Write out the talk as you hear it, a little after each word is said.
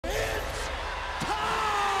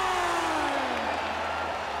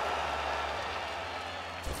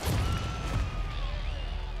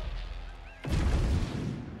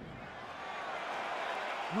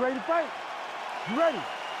ready to fight? You ready?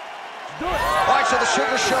 Do it. All right, so the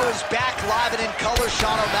Sugar Show is back live and in color.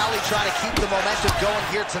 Sean O'Malley trying to keep the momentum going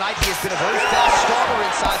here tonight. He has been a very fast starter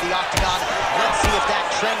inside the octagon. Let's see if that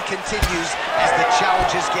trend continues as the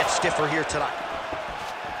challenges get stiffer here tonight.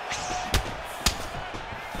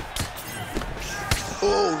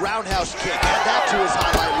 Oh, roundhouse kick. Add that to his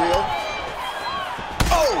highlight reel.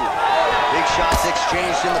 Oh! Big shots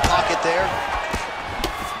exchanged in the pocket there.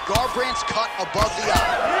 Garbrandt's cut above the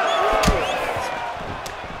eye.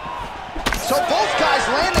 So both guys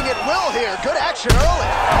landing at will here. Good action early.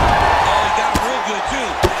 Oh, he got real good, too.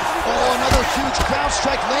 Oh, another huge ground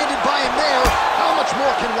strike landed by him there. How much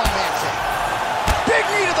more can one man take? Big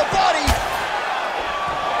knee to the body.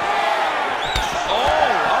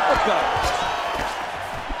 Oh, uppercut.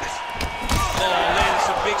 Oh, landed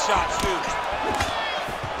some big shots, too.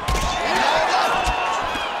 And now left.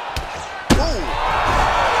 Ooh.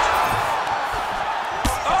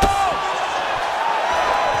 Oh!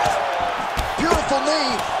 Beautiful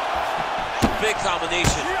knee. Big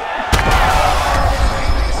combination.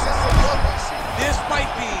 This might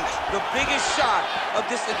be the biggest shot of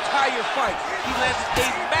this entire fight. He lands a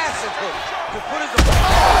massive hook to put his opponent.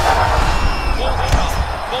 Both tough,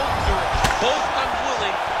 both durable, both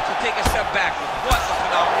unwilling to take a step backward. What a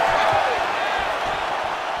phenomenal fight.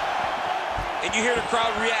 And you hear the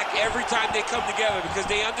crowd react every time they come together because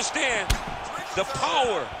they understand the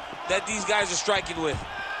power that these guys are striking with.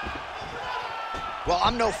 Well,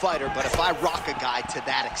 I'm no fighter, but if I rock a guy to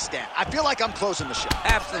that extent, I feel like I'm closing the show.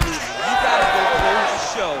 Absolutely. You gotta go close the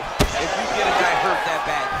show if you get a guy hurt that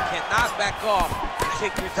bad. You cannot back off and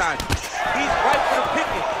take your time. He's right for the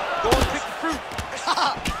picking. Go and pick the fruit.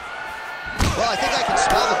 Well, I think I can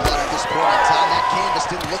smell the blood at this point in time. That canvas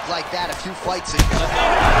didn't look like that a few fights ago.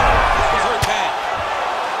 He's hurt bad.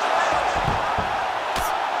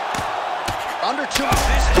 Under 2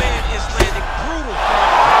 This man is landing brutal.